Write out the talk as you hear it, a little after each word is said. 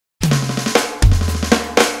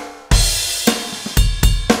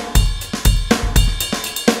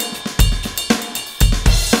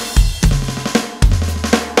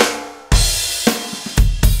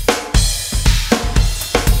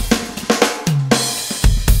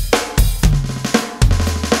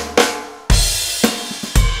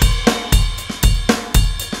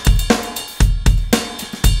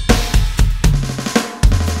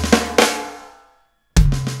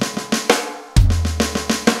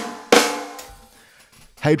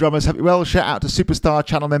Hey drummers, hope you're well. Shout out to superstar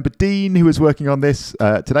channel member Dean, who was working on this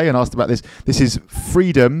today and asked about this. This is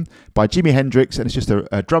Freedom by Jimi Hendrix, and it's just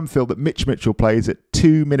a drum fill that Mitch Mitchell plays at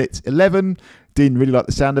 2 minutes 11. Dean really liked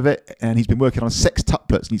the sound of it, and he's been working on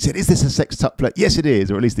sextuplets. And he said, "Is this a sextuplet?" Yes, it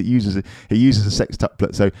is, or at least it uses a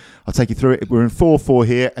sextuplet. So I'll take you through it. We're in 4/4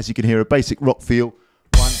 here, as you can hear, a basic rock feel.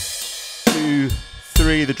 1, 2,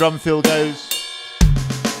 3. The drum fill goes.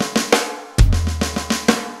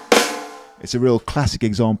 It's a real classic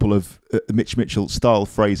example of Mitch Mitchell style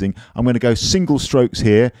phrasing. I'm going to go single strokes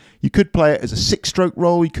here. You could play it as a 6-stroke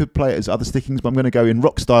roll. You could play it as other stickings, but I'm going to go in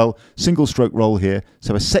rock style, single stroke roll here.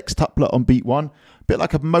 So a sextuplet on beat 1, a bit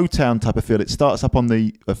like a Motown type of feel. It starts up on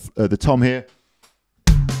the tom here.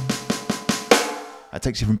 That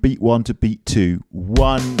takes you from beat 1 to beat 2.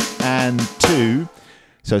 1 and 2.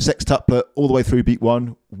 So a sextuplet all the way through beat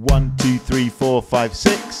 1. 1, 2, 3, 4, 5,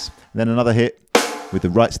 6. And then another hit with the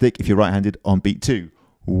right stick, if you're right-handed, on beat 2.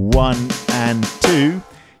 1 and 2.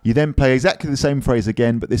 You then play exactly the same phrase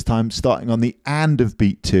again, but this time starting on the and of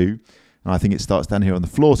beat 2. And I think it starts down here on the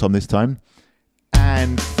floor tom this time.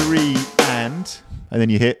 And 3 and then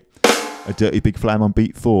you hit a dirty big flam on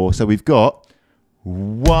beat 4. So we've got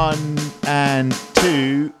 1 and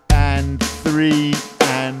 2 and 3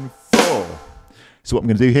 and 4. So what I'm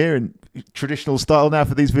going to do here in traditional style now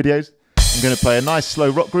for these videos, I'm going to play a nice slow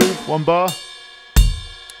rock groove, 1 bar.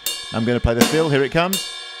 I'm going to play the fill. Here it comes.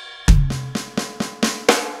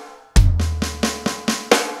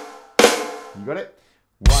 You got it?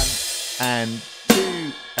 1 and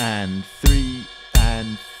 2 and 3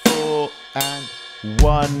 and 4 and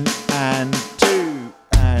 1 and 2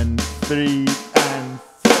 and 3 and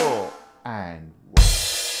 4 and 1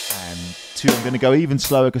 and 2. I'm going to go even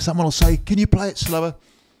slower because someone will say, "Can you play it slower?"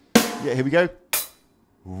 Yeah, here we go.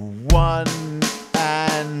 1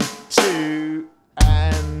 and 2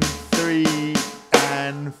 and 3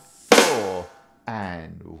 and 4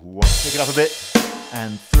 and 1. Pick it up a bit.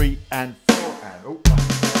 And 3 and 4 and 1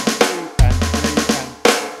 and 2 and 3 and 4.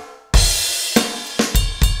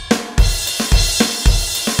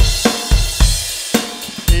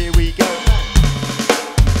 Here we go.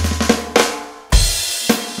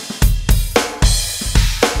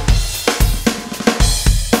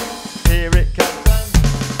 Here it comes.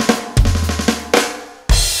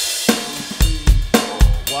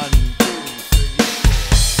 1, 2, 3,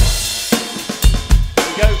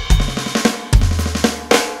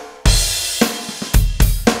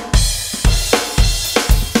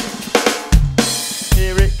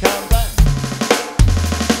 Here we go. Here it comes.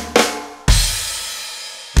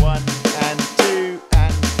 1 and 2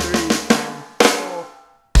 and 3 and 4.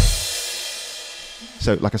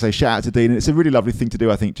 So, like I say, shout out to Dean. And it's a really lovely thing to do,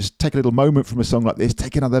 I think. Just take a little moment from a song like this,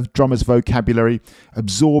 take another drummer's vocabulary,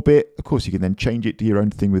 absorb it. Of course, you can then change it, do your own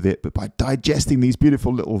thing with it. But by digesting these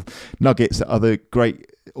beautiful little nuggets that other great,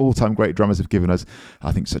 all-time great drummers have given us,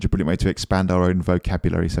 I think it's such a brilliant way to expand our own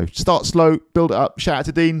vocabulary. So start slow, build it up. Shout out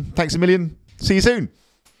to Dean. Thanks a million. See you soon.